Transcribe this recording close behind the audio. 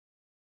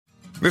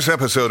This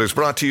episode is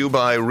brought to you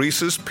by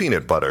Reese's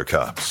Peanut Butter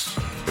Cups.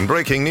 In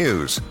breaking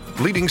news,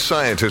 leading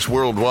scientists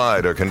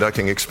worldwide are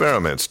conducting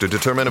experiments to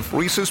determine if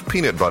Reese's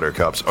Peanut Butter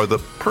Cups are the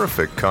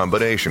perfect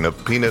combination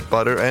of peanut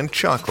butter and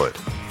chocolate.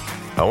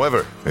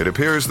 However, it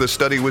appears the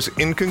study was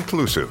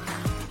inconclusive,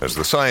 as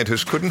the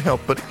scientists couldn't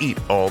help but eat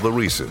all the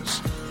Reese's.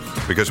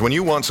 Because when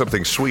you want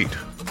something sweet,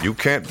 you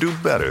can't do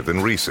better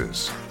than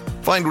Reese's.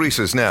 Find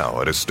Reese's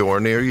now at a store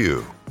near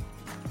you.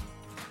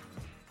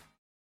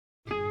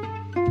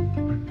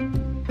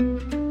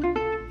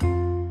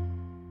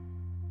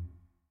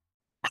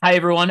 Hi,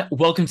 everyone.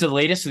 Welcome to the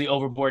latest of the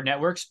Overboard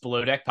Network's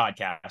Below Deck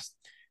podcast.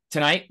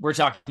 Tonight, we're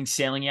talking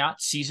Sailing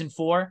Yacht Season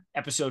 4,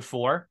 Episode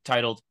 4,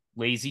 titled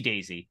Lazy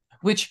Daisy,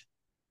 which,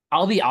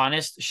 I'll be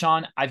honest,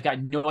 Sean, I've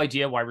got no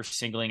idea why we're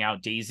singling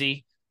out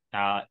Daisy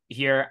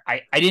here.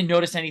 I didn't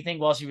notice anything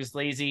while she was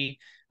lazy.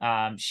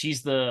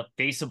 She's the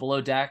face of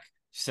Below Deck,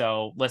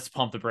 so let's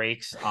pump the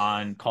brakes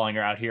on calling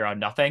her out here on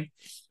nothing.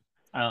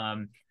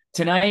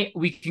 Tonight,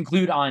 we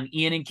conclude on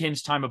Ian and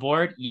Kim's time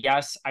aboard.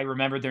 Yes, I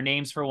remembered their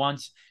names for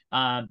once.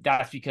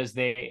 That's because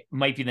they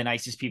might be the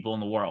nicest people in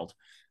the world.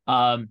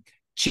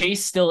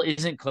 Chase still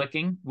isn't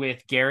clicking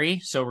with Gary,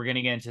 so we're going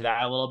to get into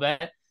that a little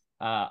bit.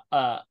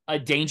 A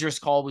dangerous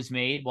call was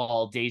made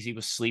while Daisy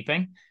was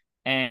sleeping,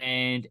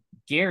 and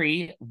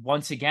Gary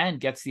once again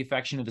gets the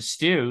affection of the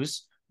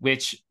Stews,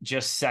 which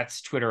just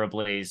sets Twitter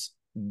ablaze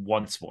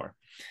once more.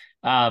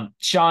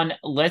 Sean,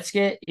 let's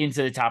get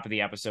into the top of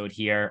the episode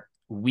here.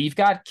 We've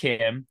got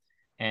Kim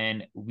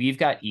and we've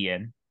got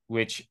Ian,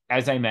 which,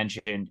 as I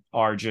mentioned,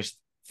 are just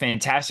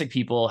fantastic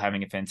people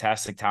having a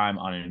fantastic time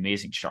on an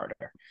amazing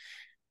charter.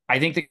 I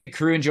think the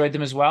crew enjoyed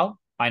them as well.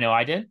 I know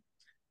I did.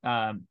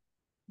 I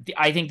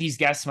think these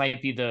guests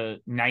might be the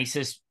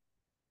nicest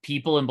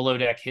people in Below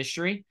Deck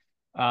history.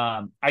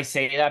 I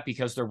say that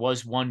because there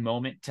was one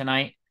moment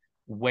tonight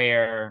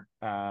where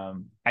I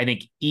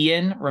think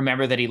Ian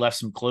remembered that he left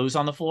some clothes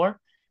on the floor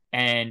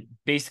and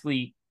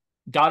basically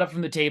got up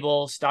from the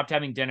table, stopped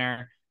having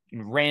dinner,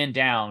 and ran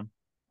down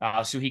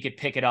so he could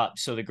pick it up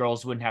so the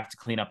girls wouldn't have to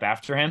clean up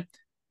after him.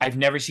 I've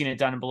never seen it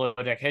done in Below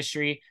Deck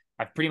history.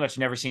 I've pretty much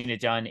never seen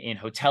it done in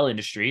hotel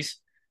industries.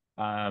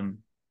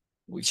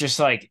 Just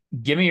like,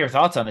 give me your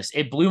thoughts on this.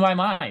 It blew my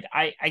mind.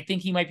 I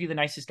think he might be the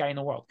nicest guy in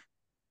the world.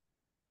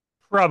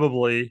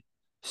 Probably.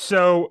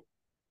 So,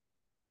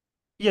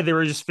 yeah, they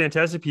were just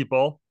fantastic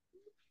people.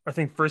 I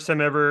think first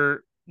time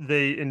ever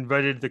they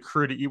invited the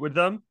crew to eat with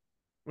them.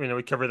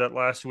 We covered that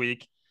last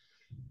week.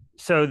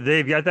 So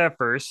they've got that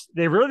first.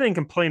 They really didn't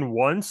complain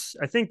once.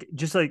 I think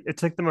just like it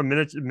took them a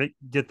minute to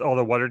get all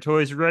the water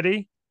toys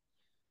ready.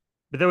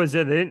 But that was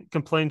it. They didn't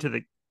complain to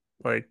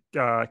the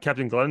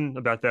Captain Glenn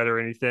about that or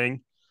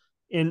anything.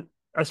 And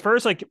as far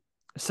as like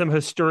some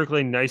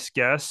historically nice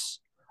guests,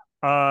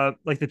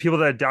 like the people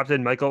that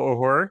adopted Michael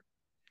O'Hare,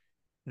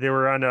 they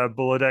were on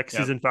Below Deck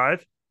season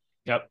 5.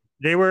 Yep.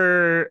 They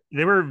were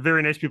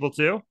very nice people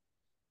too,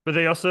 but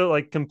they also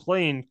like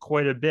complained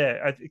quite a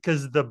bit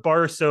because the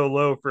bar is so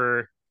low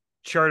for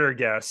charter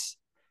guests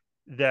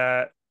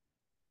that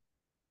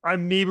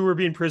maybe we're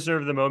being prisoner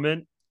of the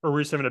moment or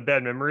we're just having a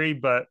bad memory.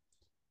 But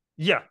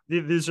yeah,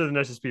 these are the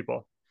nicest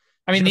people.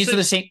 I mean, these are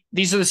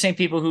the same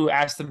people who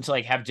asked them to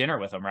like have dinner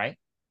with them, right?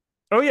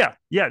 Oh yeah,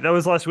 that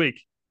was last week.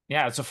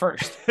 Yeah, it's a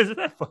first. Isn't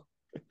that fun?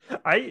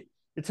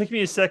 It took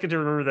me a second to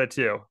remember that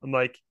too. I'm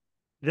like,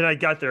 then I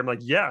got there. I'm like,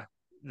 yeah,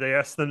 they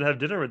asked them to have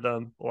dinner with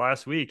them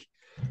last week,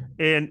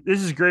 and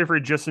this is great for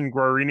Justin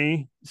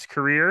Guarini's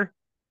career.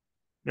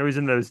 He's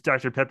in those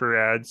Dr. Pepper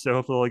ads, so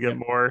hopefully he'll get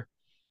more.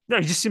 No,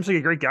 he just seems like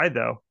a great guy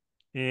though,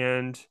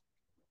 and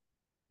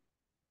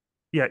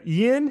yeah,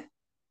 Ian,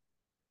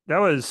 that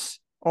was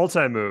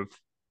all-time move.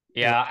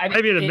 Yeah, I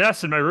made a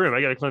mess in my room.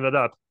 I got to clean that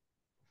up.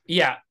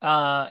 Yeah,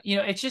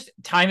 it's just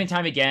time and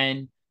time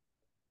again.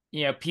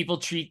 People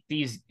treat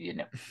these.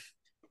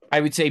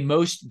 I would say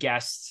most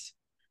guests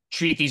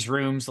treat these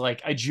rooms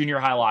like a junior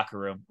high locker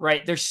room,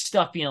 right? There's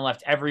stuff being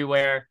left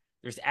everywhere.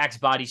 There's Axe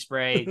body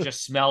spray. It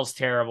just smells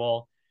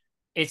terrible.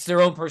 It's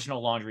their own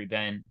personal laundry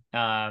bin.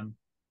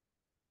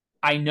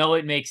 I know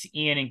it makes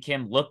Ian and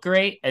Kim look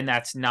great, and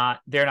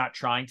they're not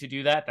trying to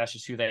do that. That's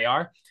just who they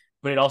are.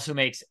 But it also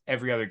makes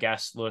every other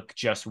guest look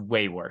just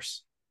way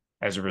worse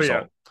as a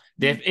result.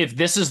 Yeah. If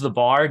this is the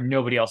bar,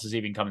 nobody else is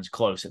even coming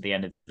close at the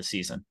end of the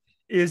season.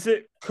 Is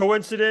it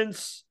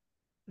coincidence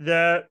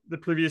that the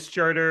previous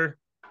charter,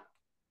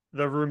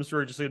 the rooms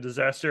were just a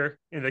disaster,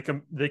 and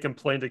they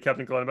complained to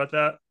Captain Glenn about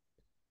that?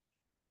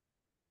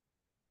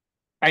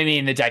 I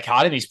mean, the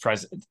dichotomy is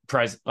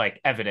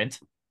evident.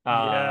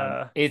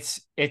 Yeah,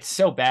 it's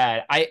so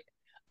bad.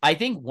 I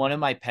think one of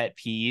my pet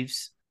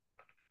peeves,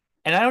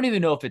 and I don't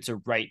even know if it's a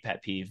right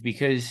pet peeve,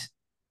 because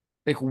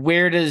like,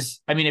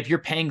 if you're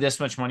paying this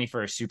much money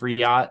for a super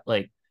yacht,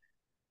 like,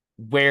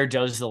 where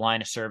does the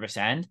line of service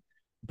end?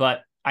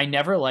 But I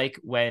never like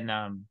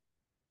when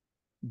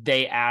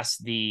they ask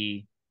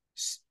the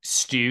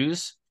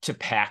stews to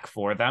pack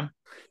for them.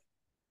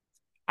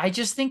 I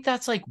just think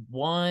that's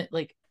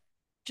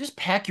just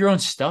pack your own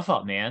stuff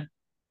up, man.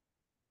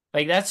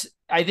 I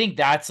think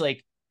that's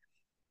like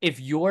if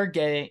you're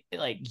getting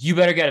like, you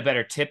better get a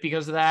better tip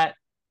because of that.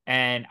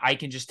 And I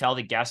can just tell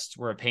the guests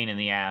were a pain in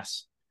the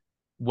ass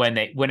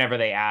whenever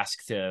they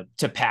ask to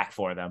pack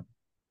for them.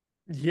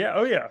 Yeah.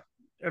 Oh yeah.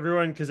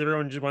 Because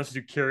everyone just wants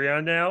to do carry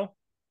on now.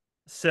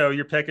 So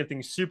you're packing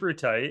things super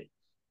tight.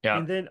 Yeah,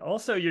 And then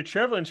also you're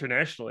traveling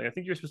internationally. I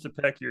think you're supposed to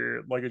pack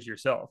your luggage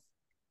yourself.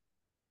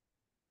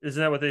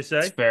 Isn't that what they that's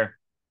say? fair.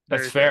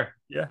 That's Very fair. fair.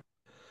 Yeah.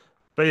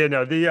 But yeah,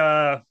 no,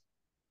 the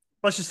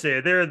let's just say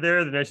it, they're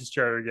the nicest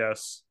charter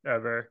guests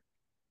ever.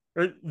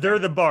 Or they're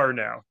the bar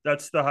now.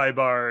 That's the high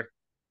bar.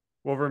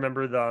 We'll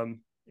remember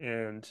them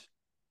and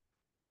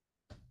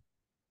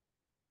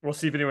we'll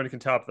see if anyone can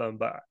top them.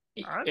 But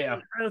Yeah. I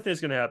don't think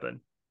it's gonna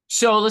happen.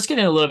 So let's get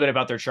in a little bit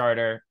about their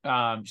charter.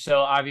 So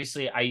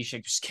obviously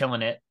Aisha was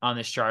killing it on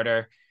this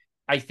charter.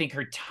 I think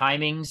her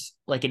timing's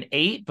like an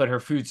 8, but her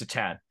food's a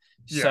 10.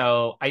 Yeah.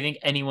 So I think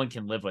anyone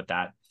can live with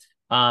that.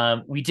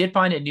 We did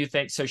find a new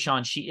thing. So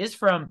Sean, she's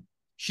from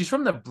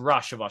the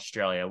Brush of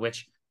Australia,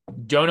 which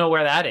don't know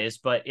where that is,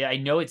 but I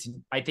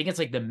think it's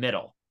like the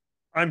middle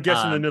I'm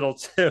guessing the middle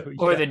too.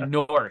 or Yeah. the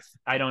north.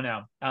 I don't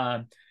know.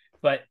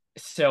 But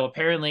so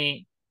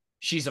apparently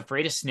she's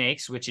afraid of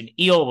snakes, which an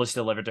eel was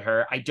delivered to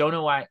her. I don't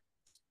know why.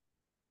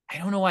 I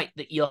don't know why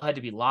the eel had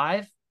to be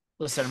live.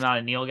 Listen, I'm not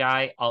an eel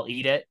guy. I'll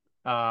eat it,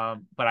 but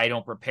I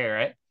don't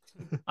prepare it.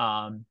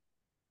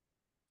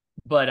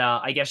 But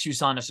I guess she was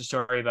telling us a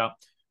story about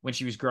when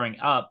she was growing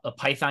up, a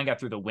python got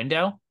through the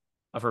window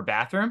of her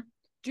bathroom.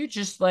 Dude,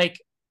 just like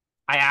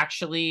I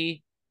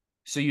actually,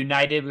 so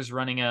United was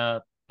running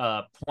a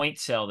point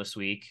sale this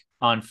week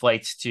on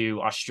flights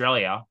to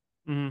Australia,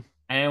 Mhm.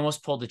 and I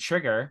almost pulled the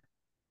trigger.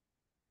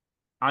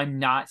 I'm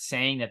not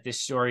saying that this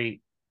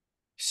story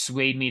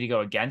swayed me to go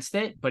against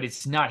it, but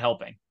it's not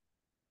helping.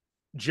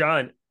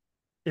 John,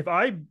 if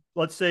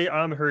let's say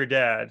I'm her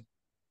dad,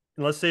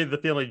 and let's say the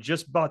family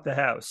just bought the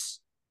house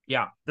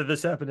Yeah, that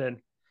this happened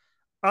in,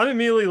 I'm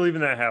immediately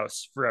leaving that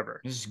house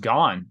forever. this is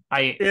gone.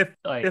 If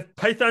Like, if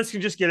pythons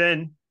can just get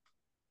in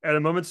at a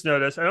moment's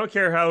notice, I don't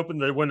care how open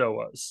the window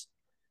was.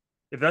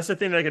 If that's the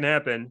thing that can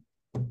happen,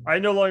 I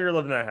no longer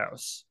live in that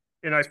house.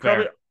 And I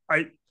probably fair.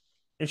 I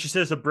and she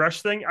says a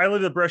brush thing. I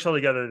live the brush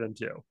altogether then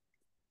too.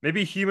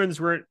 Maybe humans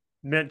weren't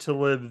meant to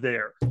live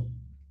there.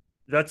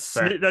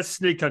 Fair. That's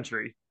snake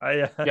country.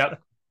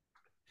 Yep.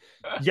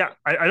 Yeah,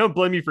 I don't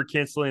blame you for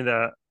canceling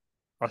that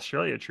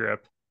Australia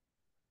trip.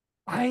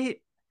 I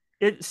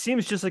It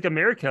seems just like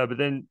America, but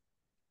then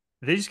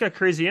they just got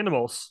crazy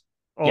animals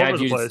all Yeah, over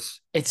the dude,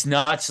 place. it's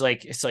nuts.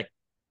 Like it's like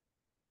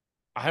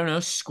I don't know,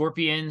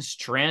 scorpions,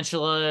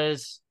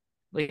 tarantulas,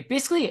 like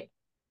basically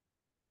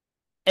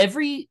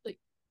every like,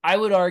 I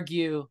would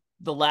argue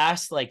the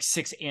last like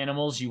 6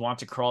 animals you want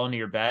to crawl into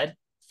your bed,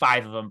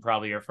 5 of them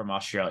probably are from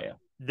Australia.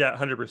 Yeah,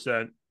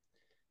 100%.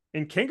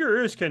 And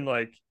kangaroos can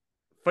like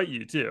fight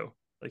you too.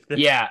 Like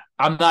Yeah,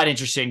 I'm not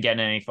interested in getting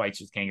in any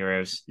fights with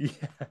kangaroos. yeah.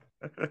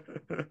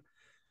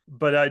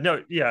 But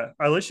no, yeah,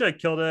 Alicia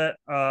killed it.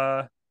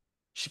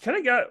 She kind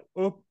of got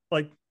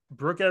like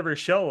broke out of her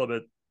shell a little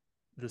bit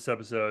this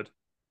episode.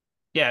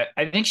 Yeah,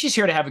 I think she's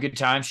here to have a good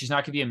time. She's not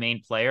going to be a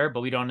main player, but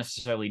we don't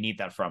necessarily need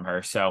that from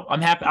her. So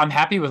I'm happy. I'm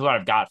happy with what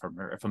I've got from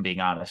her, if I'm being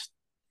honest.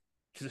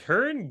 Because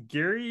her and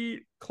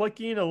Gary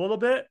clicking a little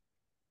bit.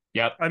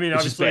 Yep, I mean,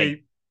 which is big.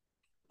 obviously,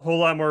 a whole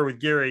lot more with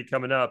Gary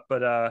coming up,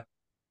 but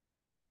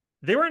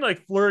they weren't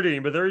like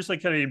flirting, but they were just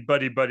like kind of being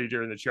buddy buddy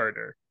during the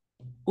charter.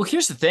 Well,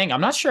 here's the thing. I'm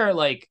not sure.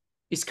 Like,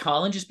 is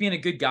Colin just being a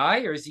good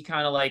guy, or is he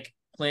kind of like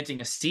planting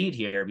a seed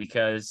here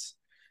because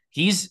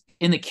he's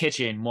in the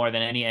kitchen more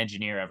than any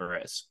engineer ever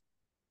is?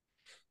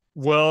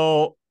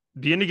 Well,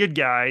 being a good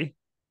guy.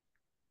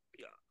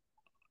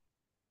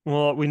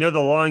 Well, we know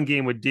the long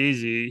game with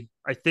Daisy.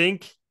 I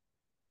think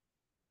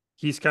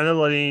he's kind of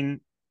letting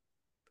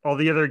all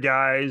the other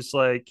guys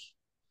like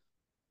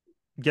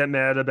get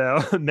mad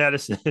about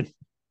Madison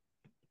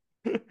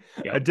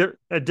Yep,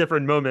 at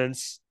different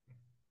moments,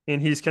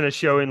 and he's kind of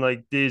showing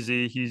like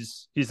Daisy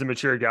he's a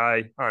mature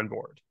guy on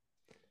board.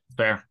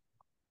 fair.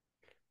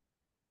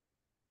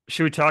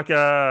 Should we talk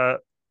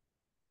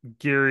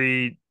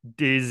Gary,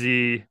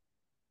 Daisy,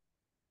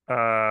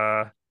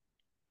 uh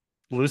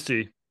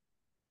Lucy?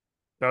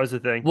 That was the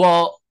thing.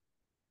 Well,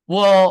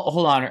 well,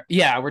 hold on.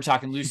 Yeah, we're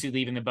talking Lucy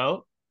leaving the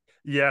boat.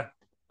 Yeah.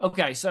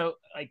 Okay, so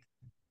like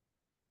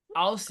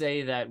I'll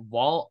say that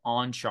while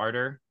on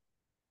charter,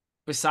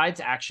 besides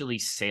actually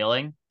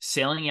sailing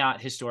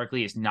yacht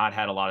historically has not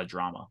had a lot of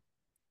drama.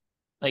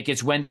 Like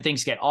it's when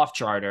things get off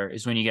charter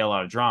is when you get a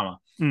lot of drama.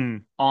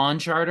 Mm. On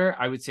charter,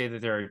 I would say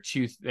that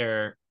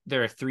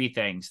there are 3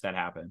 things that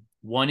happen.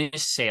 One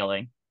is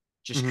sailing,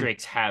 just Mm-hmm.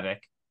 creates havoc.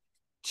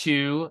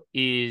 2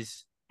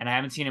 is, and I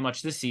haven't seen it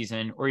much this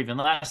season or even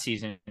last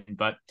season,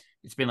 but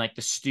it's been like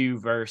the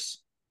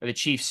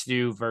chief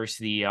stew versus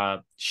the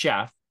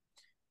chef.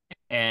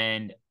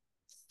 And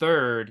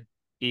third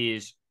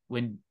is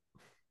when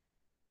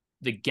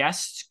the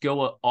guests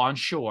go on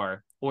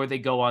shore or they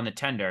go on the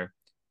tender,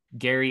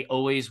 Gary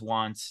always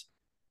wants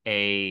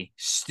a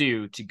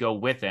stew to go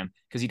with him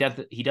because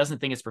he doesn't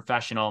think it's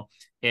professional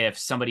if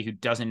somebody who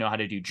doesn't know how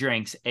to do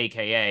drinks,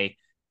 aka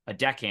a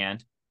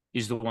deckhand,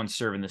 is the one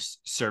serving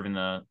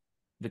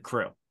the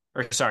crew,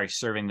 or sorry,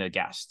 serving the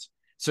guests.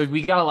 So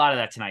we got a lot of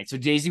that tonight. So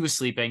Daisy was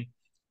sleeping.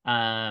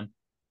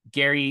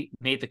 Gary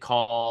made the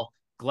call.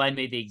 Glenn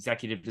made the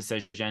executive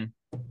decision.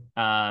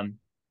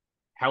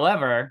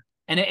 However,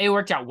 and it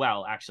worked out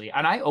well, actually.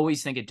 And I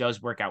always think it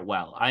does work out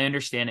well. I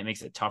understand it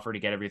makes it tougher to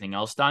get everything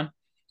else done.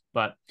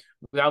 But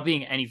without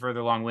being any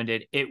further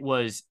long-winded, it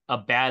was a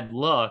bad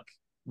look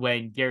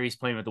when Gary's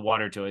playing with the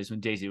water toys when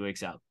Daisy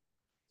wakes up.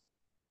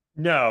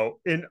 No,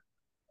 and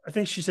I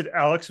think she said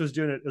Alex was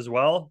doing it as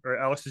well, or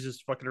Alex is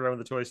just fucking around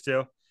with the toys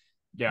too.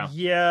 Yeah.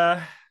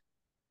 Yeah.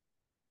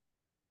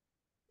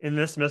 And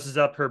this messes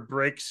up her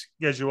break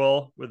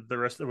schedule with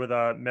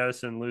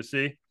Madison and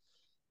Lucy.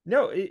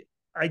 No,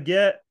 I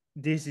get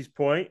Daisy's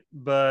point,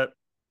 but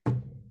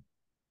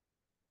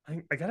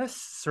I gotta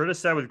sort of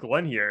side with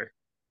Glenn here.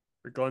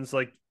 Where Glenn's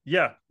like,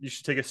 yeah, you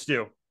should take a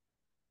stew.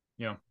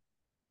 Yeah.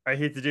 I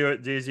hate to do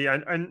it, Daisy.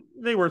 And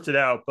they worked it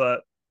out,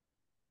 but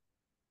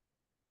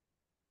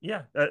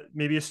yeah,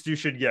 maybe a stew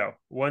should go.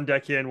 One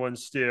deckhand, one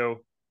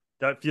stew.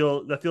 That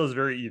feels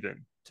very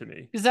even to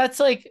me. Because that's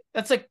like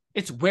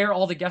it's where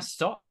all the guests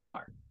are.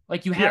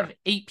 Like you have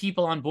 8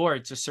 people on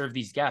board to serve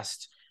these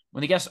guests.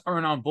 When the guests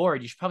aren't on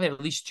board, you should probably have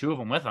at least 2 of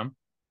them with them.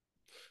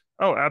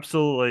 Oh,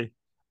 absolutely.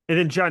 And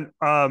then John,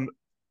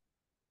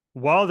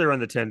 while they're on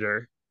the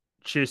tender,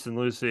 Chase and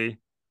Lucy,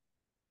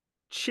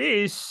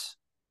 Chase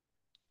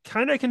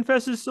kind of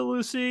confesses to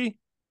Lucy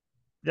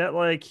that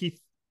like he's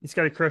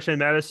got a crush on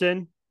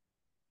Madison,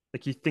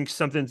 like he thinks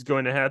something's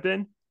going to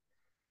happen,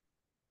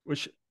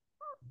 which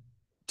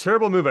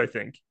terrible move, I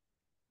think.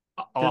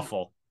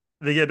 Awful.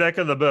 They get back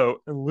on the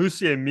boat, and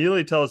Lucy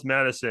immediately tells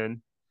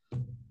Madison,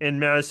 and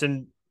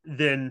Madison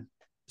then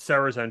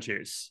sours on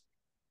Chase.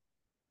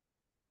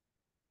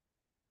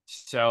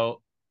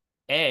 So,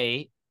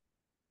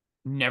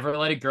 never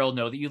let a girl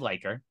know that you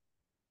like her.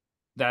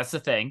 That's the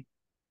thing.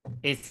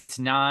 That's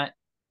not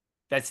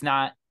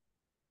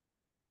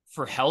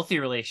for healthy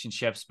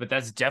relationships, but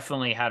that's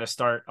definitely how to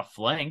start a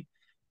fling.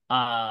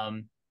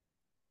 And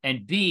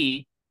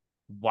B,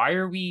 why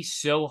are we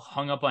so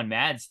hung up on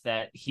Mads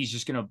that he's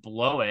just going to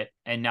blow it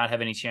and not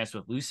have any chance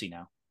with Lucy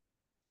now?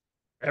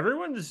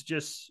 Everyone's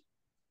just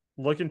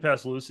looking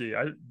past Lucy.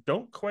 I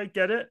don't quite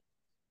get it.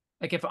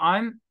 Like if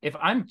I'm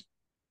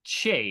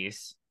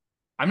Chase,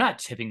 I'm not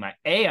tipping my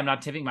hand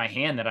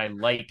that I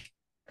like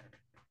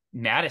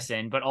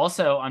Madison, but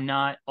also I'm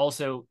not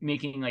also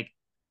making like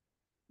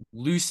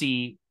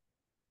Lucy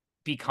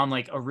become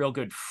like a real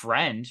good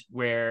friend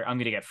where I'm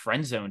going to get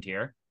friend zoned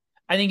here.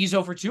 I think he's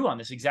 0 for 2 on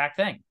this exact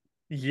thing.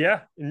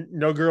 Yeah,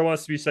 no girl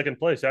wants to be second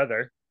place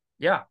either.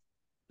 Yeah.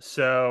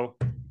 So,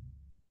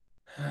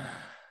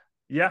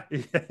 yeah,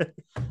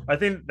 I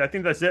think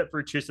that's it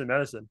for Chase and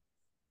Madison.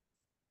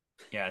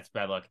 Yeah, it's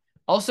bad luck.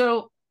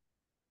 Also,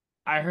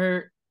 I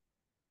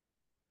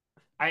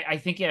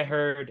think I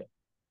heard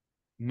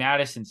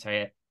Madison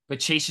say it, but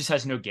Chase just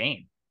has no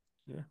game.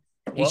 Yeah.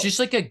 Well, he's just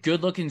like a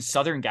good-looking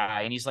Southern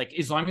guy, and he's like,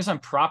 as long as I'm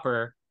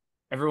proper,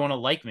 everyone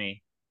will like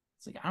me.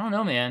 It's like, I don't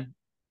know, man.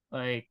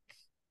 Like,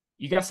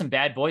 you got some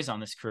bad boys on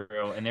this crew,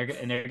 and they're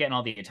getting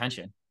all the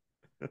attention.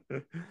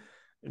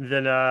 And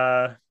then,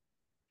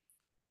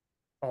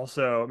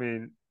 also, I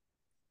mean,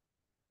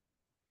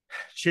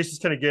 Chase is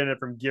kind of getting it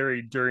from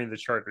Gary during the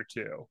charter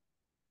too,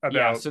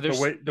 about so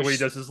the way he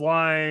does his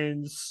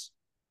lines,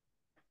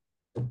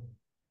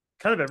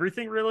 kind of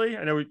everything really.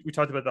 I know we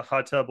talked about the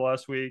hot tub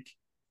last week.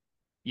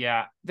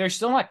 Yeah, they're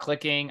still not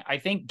clicking. I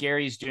think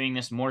Gary's doing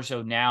this more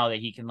so now that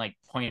he can like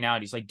point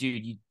out. He's like,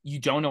 dude, you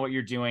don't know what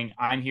you're doing.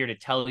 I'm here to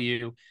tell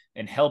you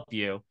and help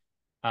you.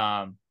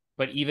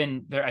 But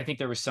even there, I think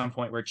there was some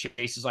point where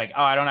Chase is like,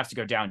 oh, I don't have to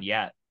go down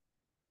yet.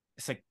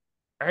 It's like,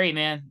 all right,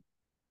 man.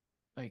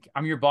 Like,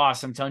 I'm your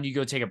boss. I'm telling you to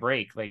go take a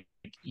break. Like,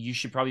 you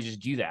should probably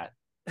just do that.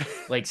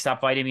 Like,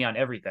 stop fighting me on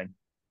everything.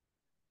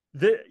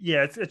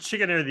 It's a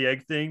chicken or the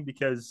egg thing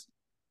because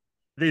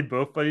they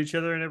both fight each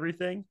other and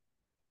everything.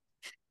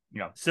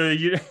 Yeah. So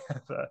you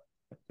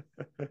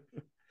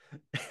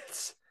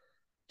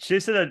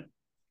Chase had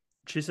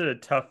a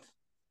tough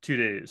 2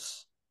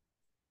 days.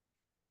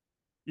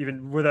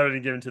 Even without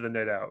even getting to the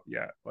night out.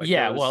 Yeah. Like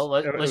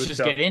let's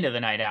just get into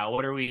the night out.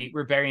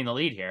 We're burying the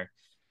lead here.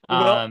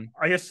 Well,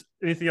 I guess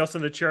anything else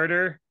on the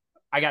charter?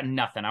 I got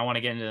nothing. I want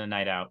to get into the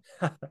night out.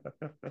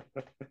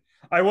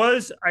 I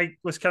was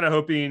kind of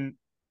hoping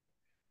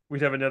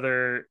we'd have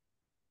another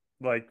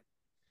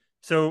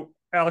so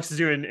Alex is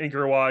doing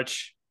anchor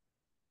watch.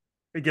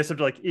 It gets up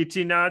to like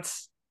 18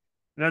 knots.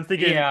 And I'm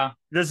thinking,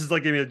 this is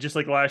like gonna be just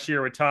like last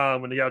year with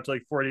Tom when he got up to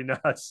like 40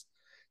 knots.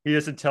 He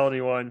doesn't tell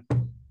anyone.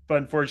 But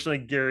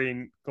unfortunately, Gary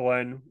and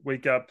Glenn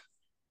wake up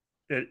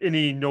at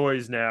any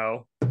noise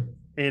now,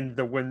 and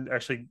the wind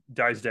actually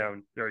dies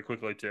down very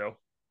quickly too.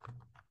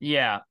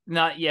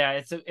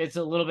 It's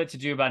a little bit to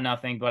do about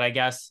nothing, but I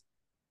guess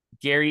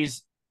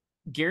Gary's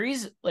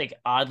like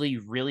oddly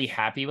really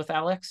happy with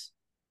Alex,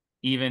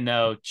 even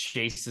though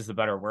Chase is the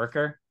better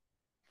worker.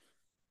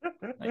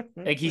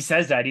 Like he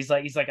says that he's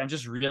like I'm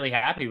just really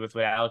happy with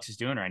what Alex is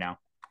doing right now.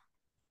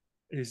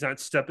 He's not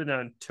stepping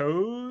on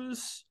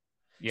toes.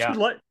 Yeah.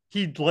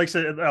 He likes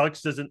it.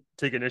 Alex doesn't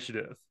take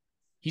initiative.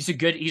 He's a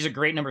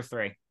great number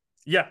 3.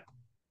 Yeah,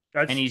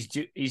 And he's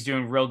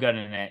doing real good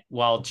in it,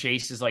 while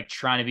Chase is like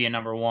trying to be a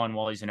number 1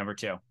 while he's a number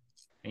 2.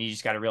 And you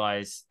just got to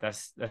realize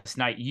that's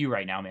not you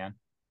right now, man.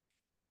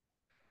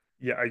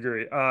 Yeah, I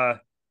agree. All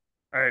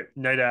right,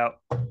 night out.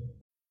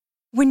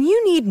 When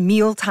you need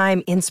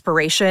mealtime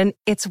inspiration,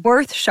 it's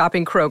worth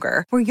shopping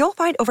Kroger, where you'll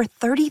find over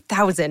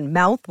 30,000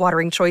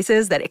 mouth-watering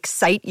choices that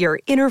excite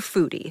your inner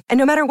foodie. And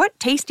no matter what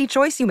tasty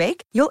choice you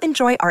make, you'll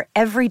enjoy our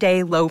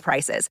everyday low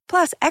prices,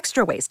 plus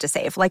extra ways to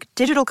save, like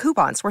digital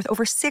coupons worth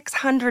over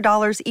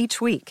 $600 each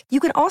week. You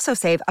can also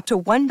save up to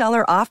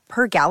 $1 off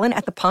per gallon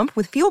at the pump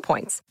with fuel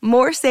points.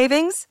 More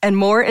savings and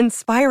more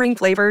inspiring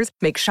flavors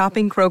make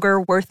shopping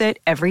Kroger worth it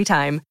every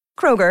time.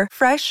 Kroger,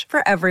 fresh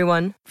for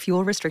everyone.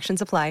 Fuel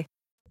restrictions apply.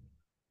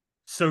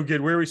 So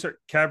good. Where we start?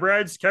 Cab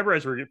rides? Cab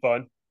rides were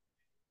fun.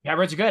 Cab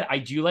rides are good. I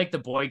do like the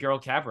boy girl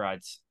cab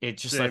rides. It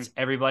just lets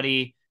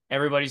everybody's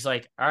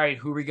like, all right,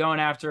 who are we going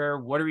after?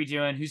 What are we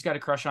doing? Who's got a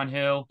crush on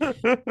who?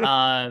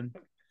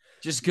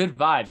 Just good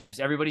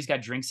vibes. Everybody's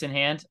got drinks in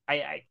hand.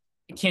 I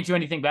can't do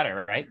anything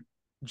better, right?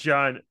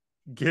 John,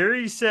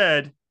 Gary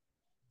said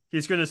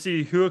he's going to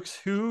see who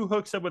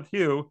hooks up with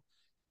who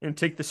and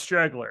take the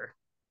straggler.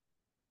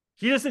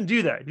 He doesn't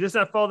do that. He does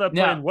not follow that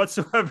plan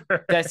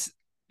whatsoever. That's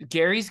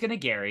Gary's gonna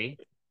Gary,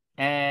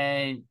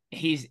 and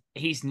he's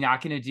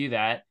not gonna do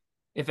that.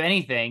 If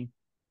anything,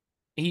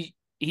 he's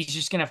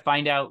just gonna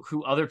find out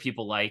who other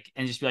people like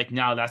and just be like,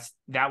 no,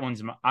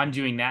 I'm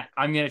doing that.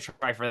 I'm gonna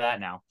try for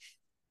that now.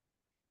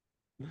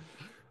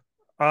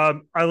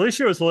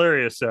 Alicia was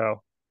hilarious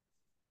though.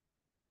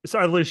 It's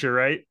Alicia,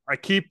 right?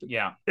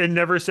 It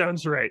never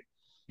sounds right.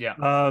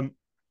 Yeah.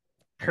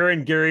 Her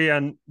and Gary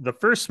on the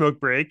first smoke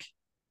break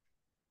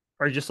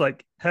are just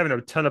like having a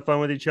ton of fun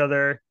with each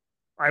other.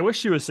 I wish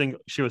she was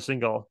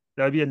single.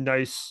 That would be a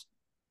nice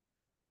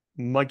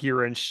monkey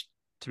wrench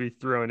to be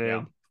thrown in.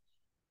 Yeah.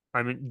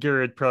 I mean,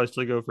 Gary would probably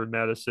still go for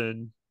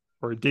Madison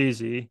or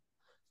Daisy,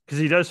 because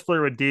he does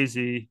flirt with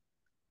Daisy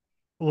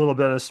a little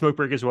bit on a smoke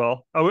break as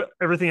well. Oh,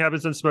 everything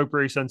happens on smoke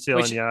breaks on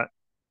Sailing Yacht.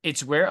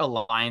 It's where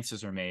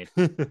alliances are made.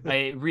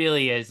 It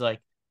really is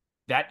like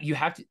that. You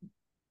have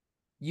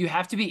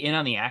to be in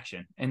on the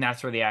action, and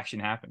that's where the action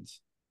happens.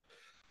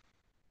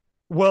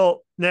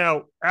 Well,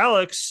 now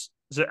Alex,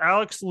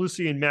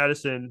 Lucy, and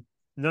Madison,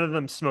 none of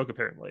them smoke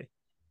apparently.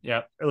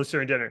 Yeah, at least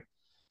during dinner.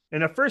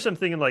 And at first, I'm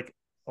thinking like,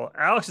 well,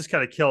 Alex is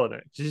kind of killing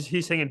it.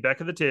 He's hanging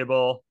back at the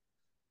table,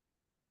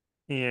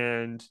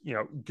 and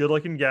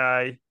good-looking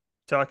guy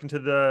talking to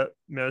the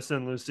Madison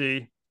and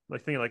Lucy,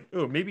 like thinking like,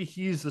 oh, maybe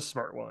he's the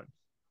smart one.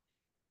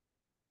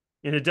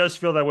 And it does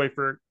feel that way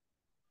for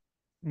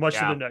much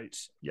of the night.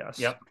 Yes.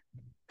 Yep.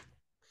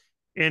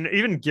 And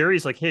even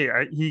Gary's like, hey,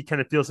 he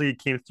kind of feels like he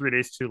came 3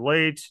 days too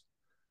late.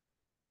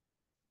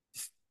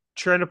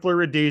 Trying to flirt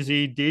with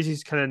Daisy.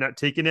 Daisy's kind of not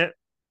taking it.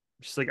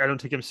 She's like, I don't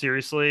take him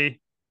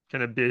seriously.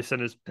 Kind of based on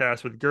his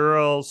past with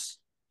girls.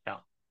 Yeah.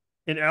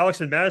 And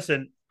Alex and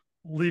Madison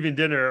leaving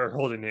dinner are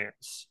holding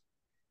hands.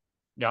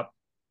 Yep.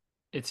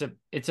 It's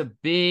a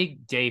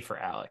big day for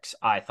Alex,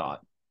 I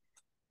thought.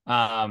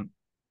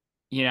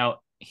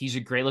 He's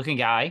a great looking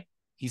guy.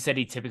 He said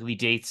he typically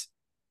dates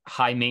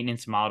high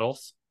maintenance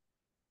models,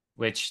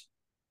 which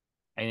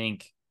I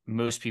think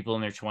most people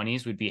in their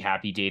 20s would be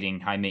happy dating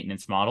high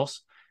maintenance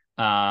models.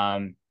 But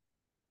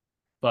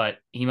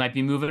he might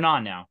be moving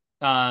on now.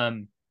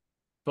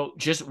 But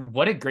just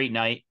what a great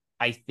night.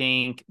 I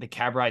think the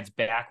cab rides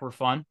back were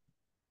fun.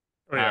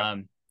 Oh, yeah.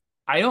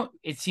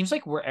 It seems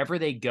like wherever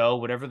they go,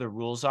 whatever the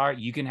rules are,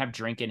 you can have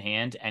drink in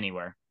hand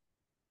anywhere.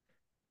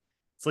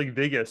 It's like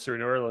Vegas or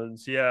New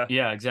Orleans. Yeah.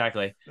 Yeah,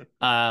 exactly.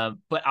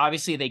 But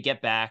obviously they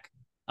get back,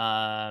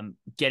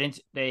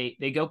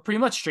 they go pretty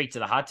much straight to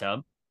the hot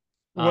tub.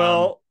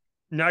 Well,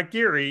 not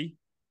Gary.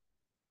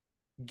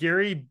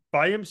 Gary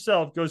by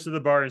himself goes to the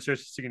bar and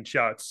starts taking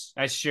shots.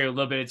 That's true. A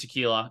little bit of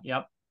tequila.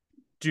 Yep.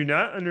 Do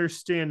not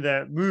understand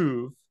that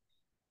move.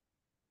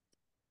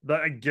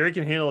 But Gary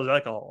can handle his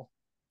alcohol.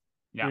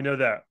 Yeah. We know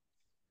that.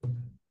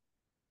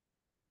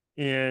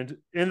 And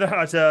in the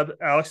hot tub,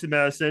 Alex and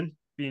Madison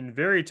being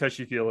very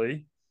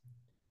touchy-feely.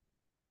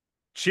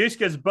 Chase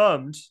gets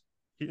bummed,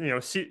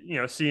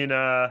 seeing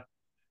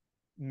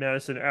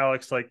Madison and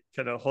Alex like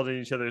kind of holding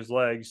each other's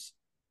legs,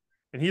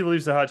 and he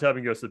leaves the hot tub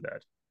and goes to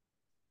bed.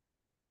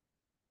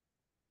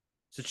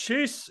 So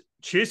Chase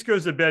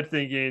goes to bed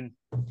thinking,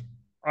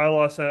 I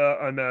lost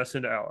on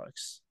Madison to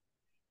Alex.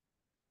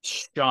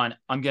 Sean,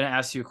 I'm going to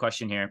ask you a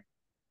question here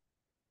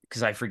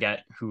because I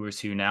forget who is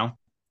who now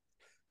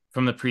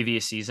from the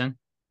previous season.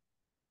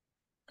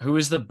 Who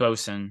is the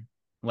bosun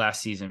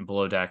last season,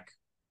 Below Deck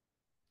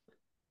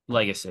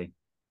Legacy?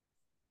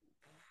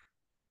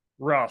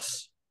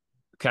 Ross.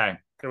 Okay.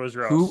 It was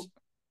Ross.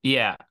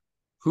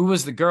 Who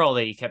was the girl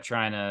that you kept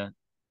trying to...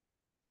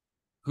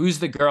 Who's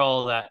the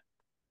girl that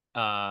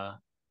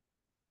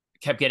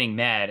kept getting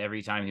mad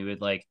every time he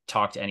would like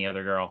talk to any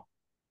other girl?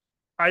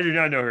 I do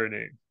not know her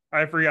name.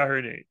 I forgot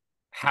her name.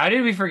 How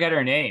did we forget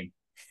her name?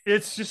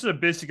 It's just a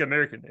basic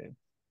American name.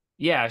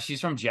 Yeah, she's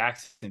from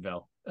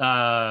Jacksonville.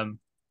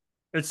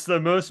 It's the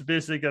most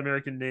basic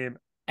American name.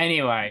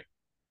 Anyway,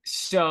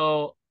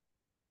 so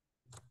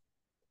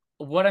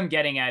what I'm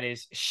getting at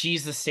is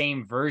she's the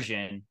same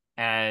version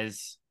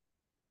as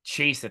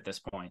Chase at this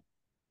point,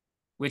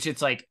 which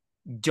it's like,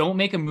 don't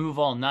make a move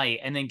all night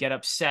and then get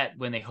upset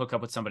when they hook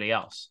up with somebody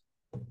else.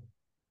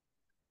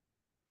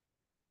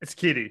 It's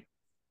Katie.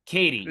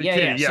 Katie. Katie,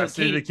 Yeah. yeah.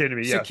 So Katie, the kid to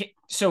me, yeah.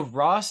 So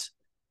Ross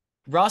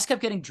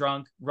kept getting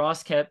drunk.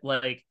 Ross kept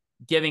like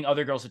giving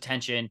other girls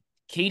attention.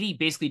 Katie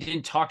basically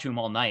didn't talk to him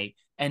all night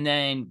and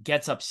then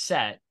gets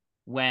upset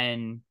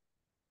when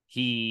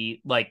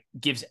he like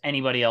gives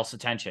anybody else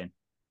attention.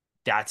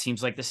 That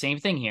seems like the same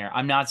thing here.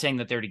 I'm not saying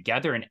that they're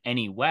together in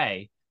any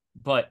way,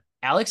 but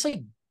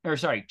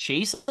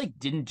Chase like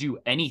didn't do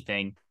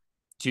anything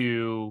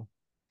to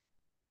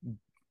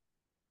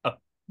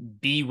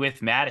be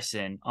with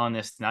Madison on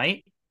this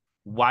night.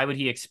 Why would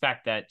he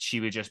expect that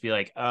she would just be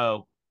like,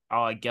 oh,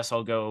 I guess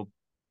I'll go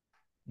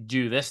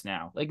do this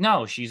now? Like,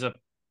 no, she's a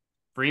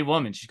free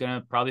woman. She's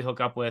going to probably hook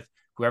up with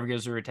whoever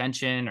gives her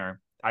attention, or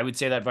I would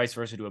say that vice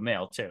versa to a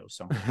male too.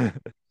 So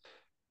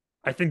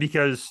I think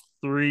because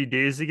 3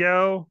 days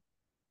ago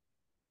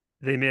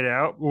they made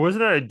out.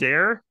 Wasn't that a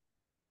dare?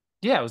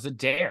 yeah, it was a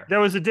dare. That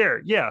was a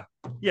dare. Yeah.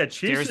 Yeah.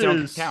 Chase Dares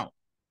don't count.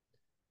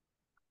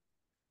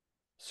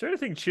 Sort of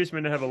think Chase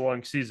might not have a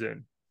long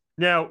season.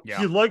 Now, Yeah.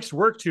 he likes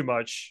work too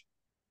much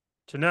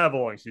to not have a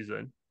long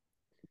season.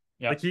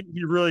 Yeah. Like he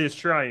really is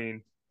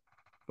trying,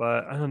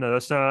 but I don't know.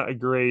 That's not a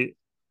great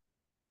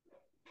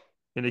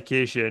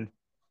indication.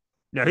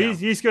 Now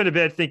he's going to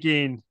bed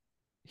thinking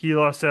he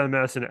lost out on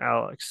Madison and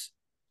Alex.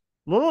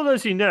 Little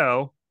does he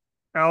know,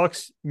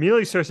 Alex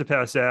immediately starts to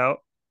pass out.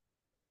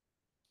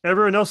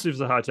 Everyone else leaves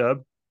the hot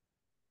tub.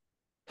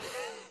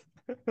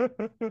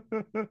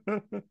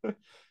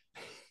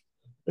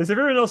 Does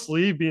everyone else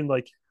leave being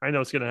like, I know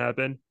what's going to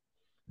happen?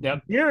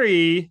 Yep.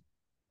 Gary,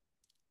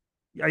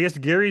 I guess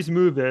Gary's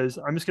move is,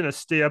 I'm just going to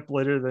stay up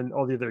later than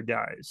all the other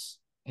guys.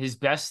 His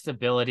best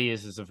ability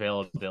is his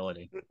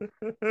availability.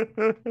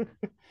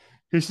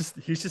 he's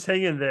just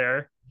hanging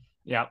there.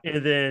 Yeah.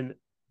 And then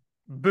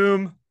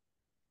boom,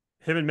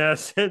 him and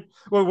Madison.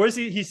 Well, what is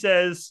he? He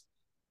says,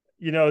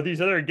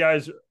 these other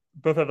guys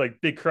both have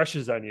like big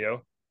crushes on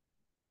you.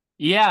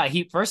 Yeah.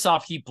 First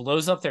off, he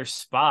blows up their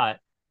spot.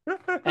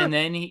 And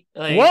then he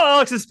like, well,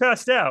 Alex is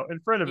passed out in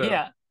front of him.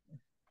 Yeah.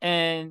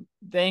 And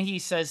then he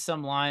says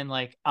some line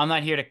like, I'm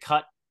not here to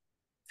cut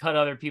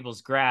other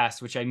people's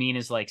grass, which I mean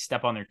is like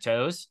step on their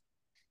toes.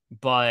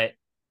 But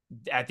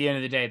at the end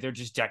of the day, they're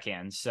just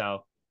deckhands.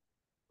 So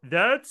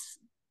that's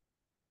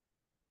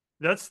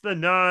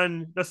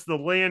the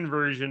land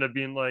version of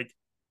being like,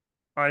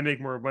 I make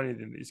more money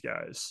than these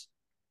guys,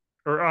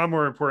 or I'm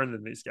more important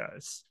than these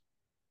guys.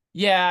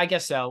 Yeah, I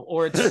guess so.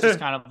 Or it's just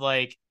kind of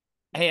like,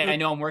 hey, I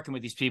know I'm working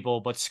with these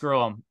people, but screw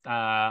them.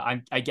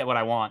 I get what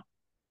I want.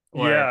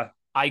 Or yeah,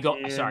 I go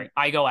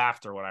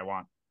after what I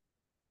want.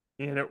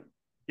 And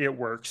it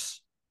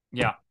works.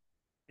 Yeah.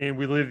 And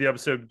we leave the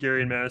episode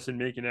Gary and Madison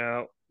making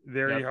out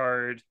very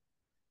hard.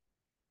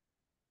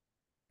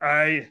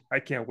 I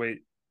can't wait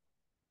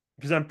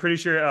because I'm pretty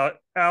sure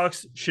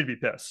Alex should be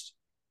pissed.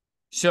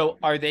 So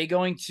are they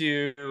going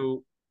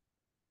to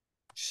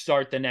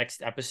start the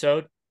next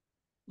episode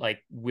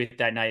like with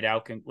that night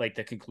out, like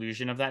the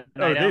conclusion of that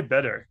night out?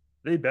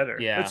 They better.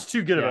 Yeah. That's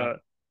too good of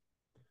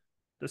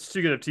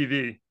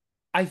TV.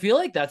 I feel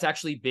like that's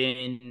actually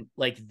been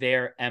like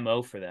their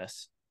MO for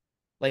this.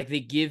 Like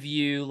they give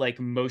you like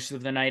most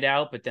of the night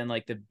out, but then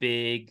like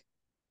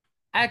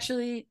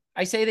actually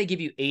I say they give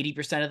you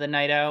 80% of the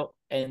night out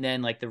and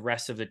then like the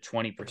rest of the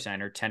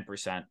 20% or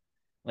 10%,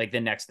 like the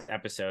next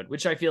episode,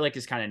 which I feel like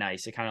is kind of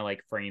nice. It kind of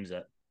like frames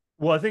it.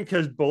 Well, I think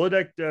because Below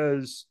Deck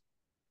does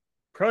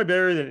probably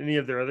better than any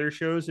of their other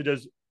shows. It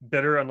does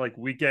better on like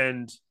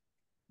weekend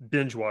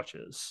binge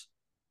watches.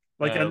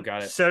 Like on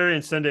Saturday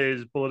and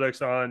Sundays, Below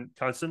Deck's on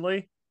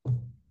constantly.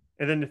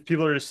 And then if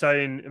people are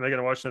deciding, am I going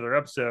to watch another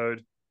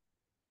episode?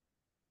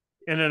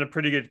 And then a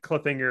pretty good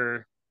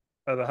cliffhanger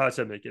of a hot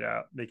tub make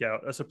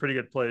out. That's a pretty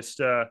good place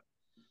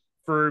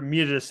for me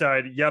to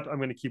decide, yep, I'm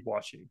going to keep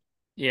watching.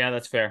 Yeah,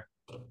 that's fair.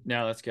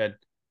 No, that's good.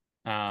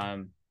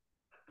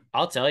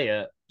 I'll tell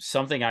you,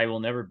 something I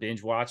will never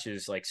binge watch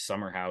is like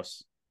Summer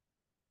House.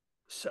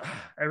 So,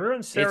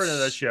 everyone's staring at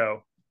that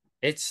show.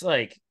 It's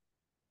like,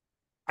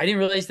 I didn't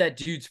realize that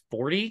dude's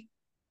 40.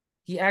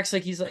 He acts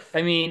like he's like,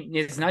 I mean,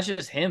 it's not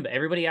just him, but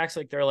everybody acts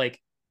like they're like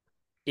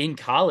in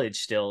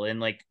college still and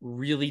like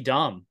really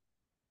dumb.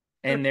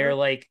 And they're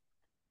like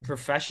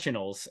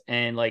professionals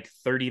and like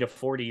 30 to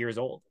 40 years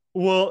old.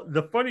 Well,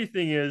 the funny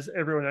thing is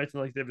everyone acting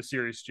like they have a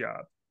serious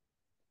job.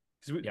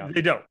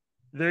 They don't.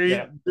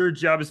 Their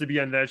job is to be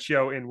on that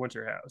show in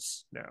Winter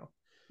House now.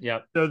 Yeah.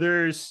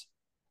 So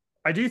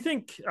I do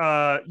think you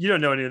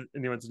don't know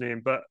anyone's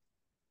name, but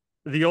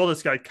the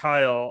oldest guy,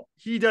 Kyle,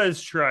 he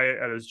does try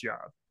at his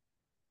job.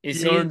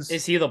 Is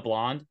he the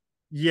blonde?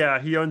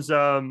 Yeah, he owns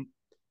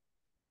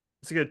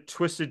it's like a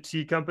twisted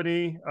tea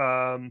company.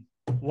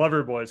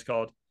 Loverboy is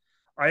called.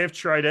 I have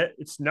tried it.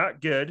 It's not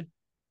good.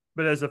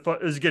 but as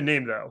a good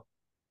name though.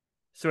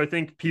 So I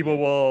think people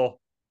will,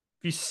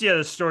 if you see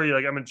the story, you're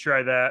like, I'm going to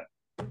try that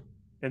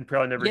and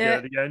probably never get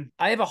it again.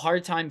 I have a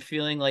hard time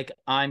feeling like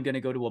I'm going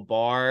to go to a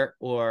bar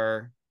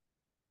or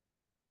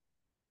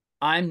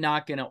I'm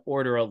not going to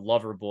order a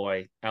lover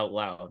boy out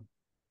loud.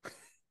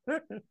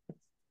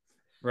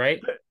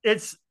 Right?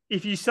 It's,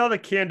 if you saw the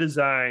can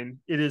design,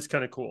 it is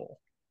kind of cool.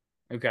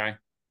 Okay.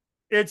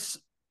 It's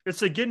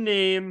a good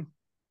name,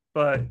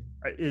 but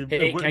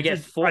Hey, can I get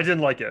 4? I didn't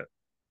like it.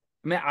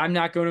 Man, I'm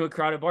not going to a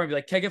crowded bar and be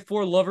like, can I get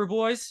 4 lover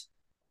boys?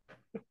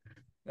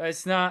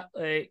 That's not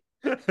like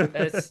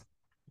that's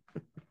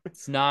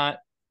not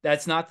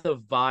the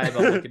vibe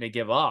I'm looking to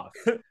give off.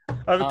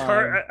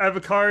 I have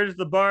a card at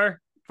the bar,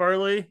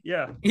 Farley.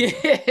 Yeah.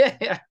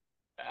 Yeah.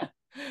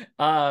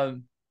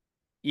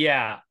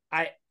 Yeah.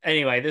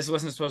 Anyway, this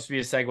wasn't supposed to be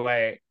a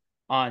segue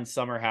on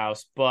Summer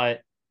House,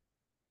 but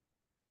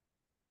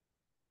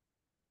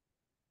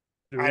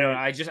I don't know.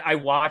 I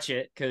watch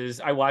it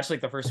because I watch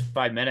like the first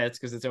 5 minutes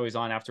because it's always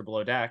on after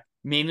Below Deck.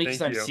 Mainly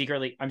because I'm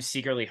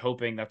secretly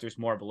hoping that there's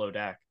more Below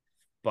Deck.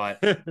 But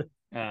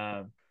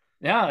yeah,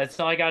 that's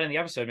all I got in the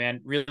episode,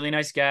 man. Really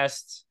nice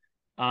guests.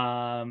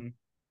 Actually,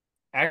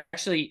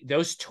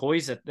 those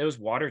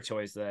water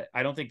toys that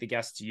I don't think the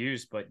guests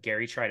used, but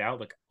Gary tried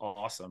out, look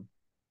awesome.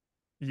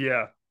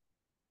 Yeah,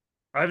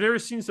 I've never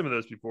seen some of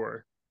those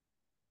before,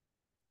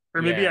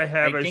 or maybe I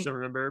have. I just don't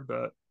remember,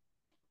 but.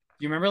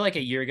 You remember like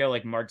a year ago,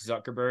 like Mark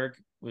Zuckerberg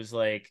was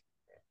like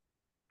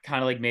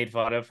kind of like made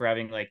fun of for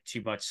having like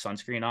too much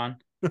sunscreen on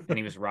and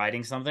he was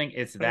riding something.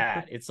 It's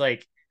that. It's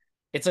like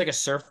a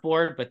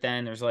surfboard, but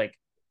then there's like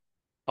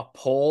a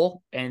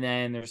pole and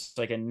then there's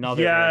like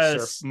another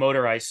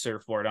motorized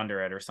surfboard under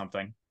it or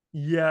something.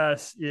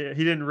 Yes. Yeah.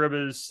 He didn't rub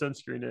his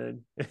sunscreen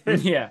in.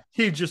 Yeah.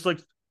 He looks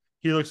like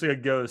a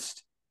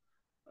ghost.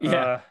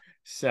 Yeah.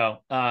 So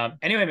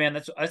anyway, man,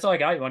 that's all I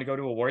got. You want to go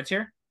to awards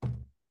here?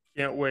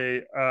 Can't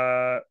wait.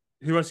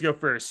 Who wants to go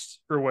first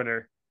for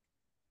winner?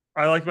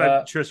 I like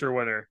my choice for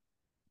winner.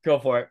 Go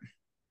for it.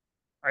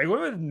 I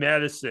went with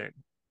Madison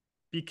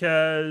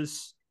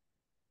because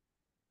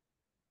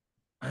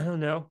I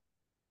don't know.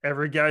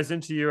 Every guy's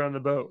into you on the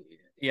boat.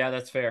 Yeah,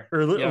 that's fair.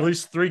 Or at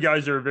least 3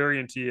 guys are very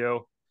into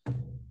you.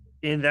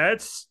 And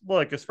that's,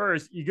 look, as far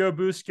as ego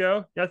boost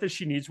go, not that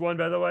she needs one,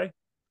 by the way.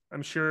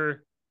 I'm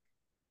sure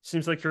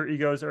seems like her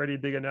ego is already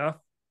big enough,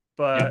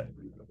 but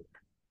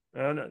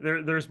I don't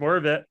know. There's more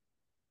of it.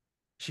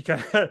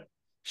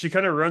 She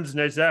kind of runs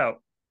nice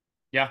out.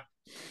 Yeah.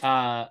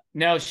 No,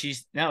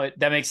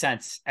 that makes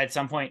sense. At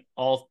some point,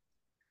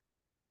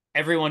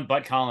 everyone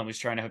but Colin was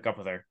trying to hook up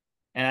with her.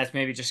 And that's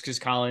maybe just because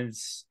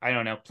Colin's, I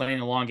don't know, playing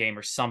the long game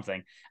or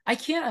something. I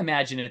can't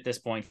imagine at this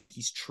point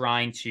he's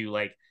trying to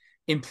like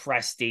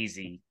impress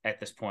Daisy at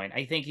this point.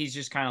 I think he's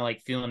just kind of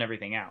like feeling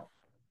everything out.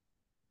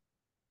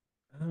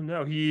 I don't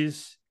know. He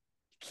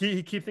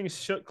keeps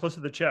things close to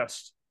the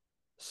chest.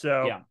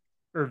 So,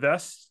 or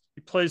vest.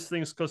 He plays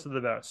things close to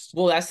the vest.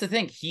 Well, that's the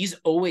thing. He's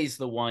always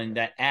the one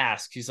that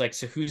asks. He's like,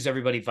 so who's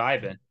everybody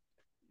vibing?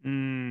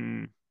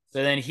 So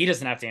then he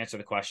doesn't have to answer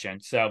the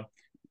question. So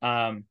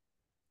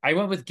I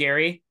went with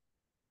Gary.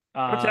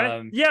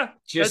 Okay. Yeah.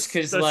 Just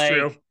because like,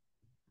 true.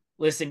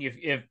 Listen,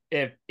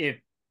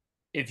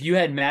 if you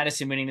had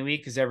Madison winning the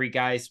week because every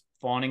guy's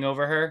fawning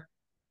over her,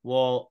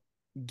 well,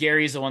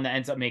 Gary's the one that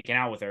ends up making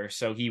out with her.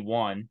 So he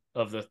won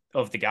of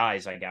the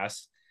guys, I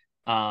guess.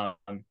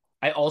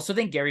 I also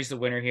think Gary's the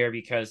winner here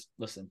because,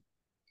 listen,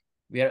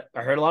 I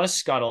heard a lot of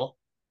scuttle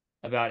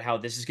about how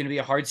this is going to be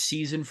a hard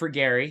season for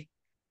Gary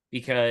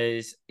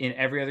because in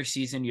every other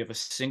season you have a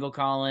single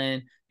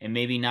Colin and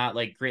maybe not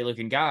like great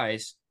looking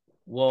guys.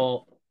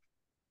 Well,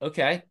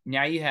 okay,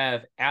 now you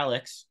have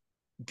Alex,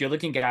 good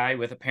looking guy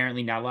with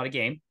apparently not a lot of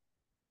game.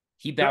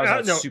 He bows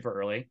out super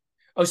early.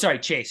 Oh, sorry,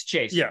 Chase.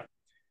 Yeah.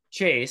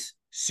 Chase,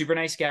 super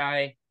nice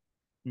guy,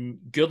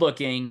 good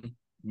looking,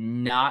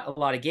 not a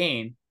lot of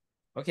game.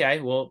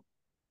 Okay, well,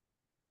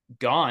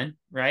 gone,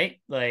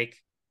 right? Like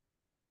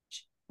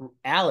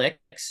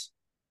Alex,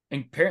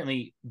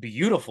 apparently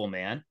beautiful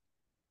man,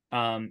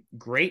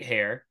 great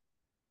hair,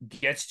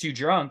 gets too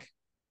drunk.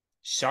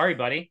 Sorry,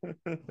 buddy.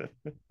 And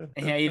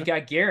now you've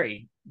got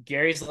Gary.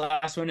 Gary's the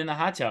last one in the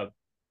hot tub.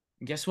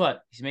 And guess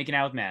what? He's making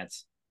out with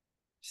Mads.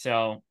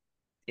 So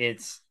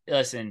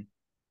listen,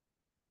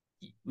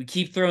 we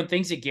keep throwing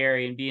things at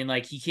Gary and being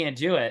like, he can't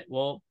do it.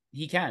 Well,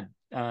 he can.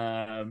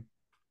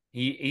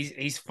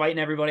 He's fighting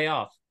everybody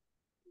off.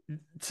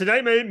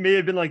 Tonight may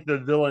have been like the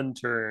villain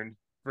turn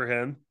for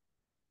him.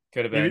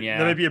 Could have been, yeah.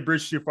 That might be a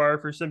bridge too far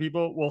for some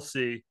people. We'll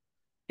see.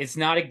 It's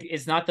not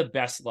the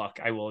best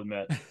luck, I will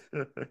admit.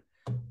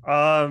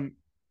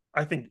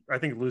 I think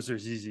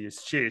loser's easy.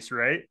 It's Chase,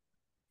 right?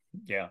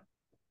 Yeah.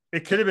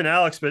 It could have been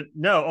Alex, but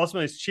no,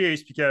 ultimately it's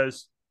Chase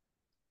because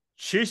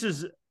Chase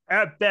is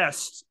at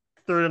best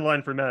third in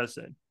line for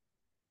Madison.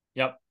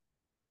 Yep.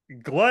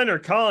 Glenn or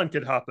Colin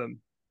could hop him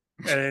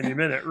at any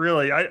minute.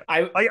 Really, I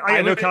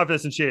have no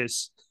confidence in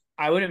Chase.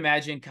 I would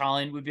imagine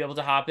Colin would be able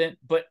to hop it,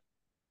 but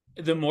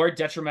the more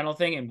detrimental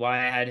thing and why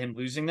I had him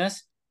losing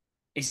this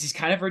is he's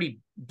kind of already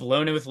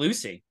blown it with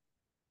Lucy.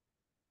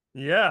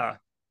 Yeah.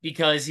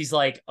 because he's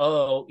like,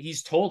 oh,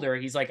 he's told her,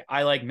 he's like,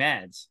 I like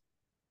Mads.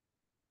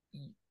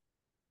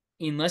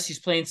 Unless he's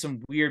playing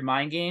some weird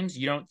mind games,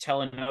 you don't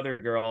tell another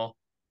girl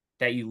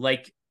that you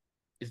like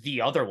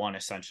the other one,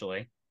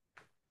 essentially,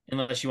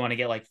 unless you want to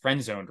get like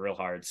friend zoned real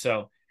hard.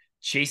 So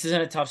Chase is in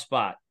a tough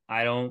spot.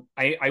 I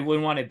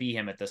wouldn't want to be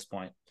him at this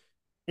point.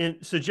 And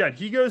so Jen,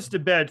 he goes to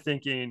bed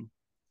thinking,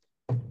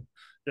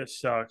 this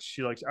sucks.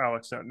 She likes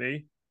Alex, not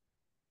me.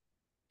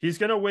 He's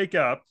gonna wake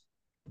up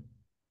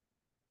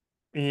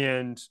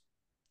and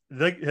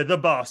the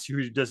boss, who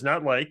he does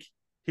not like,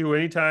 who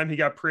anytime he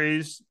got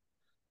praised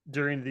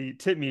during the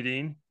tip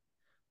meeting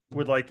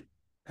would like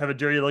have a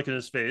dirty look in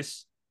his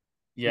face.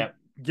 Yeah.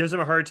 Gives him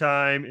a hard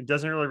time and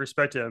doesn't really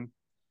respect him.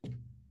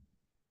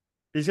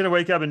 He's gonna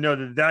wake up and know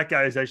that that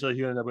guy is actually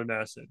who ended up with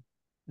Madison,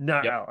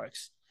 not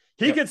Alex.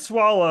 He could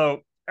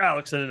swallow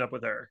Alex ended up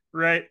with her,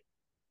 right?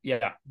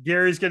 Yeah.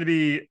 Gary's gonna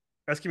be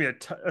that's gonna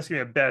be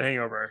a bad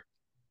hangover.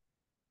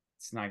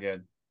 It's not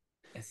good.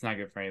 It's not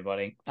good for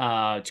anybody.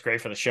 It's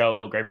great for the show,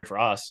 great for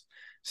us.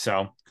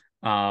 So,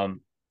 all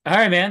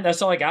right, man,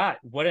 that's all I got.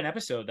 What an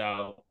episode,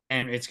 though,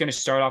 and it's going to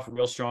start off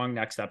real strong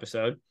next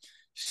episode.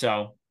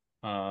 So,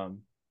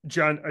 John,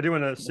 I do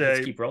want to say,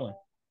 let's keep rolling.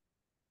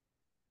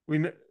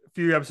 A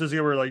few episodes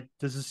ago, we were like,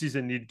 "Does this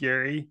season need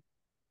Gary?"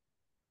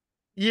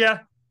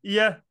 Yeah,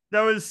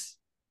 that was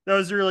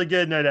a really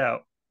good night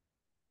out.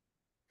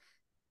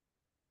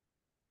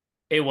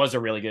 It was a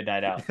really good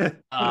night out. Gary,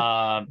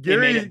 it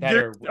made it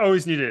better.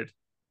 Always needed.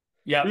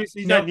 Yeah,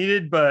 he's not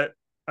needed, but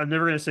I'm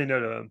never going to say no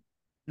to him.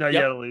 Not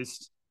yet, at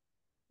least.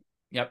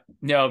 Yep.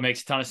 No, it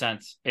makes a ton of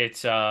sense.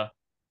 It's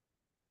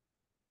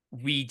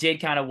we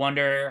did kind of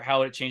wonder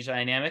how it changed the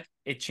dynamic.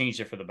 It changed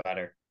it for the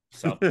better.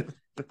 So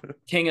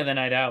king of the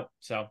night out.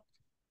 So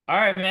all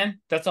right, man.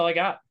 That's all I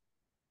got.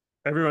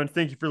 Everyone,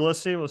 thank you for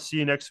listening. We'll see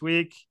you next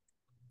week.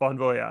 Bon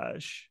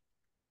voyage.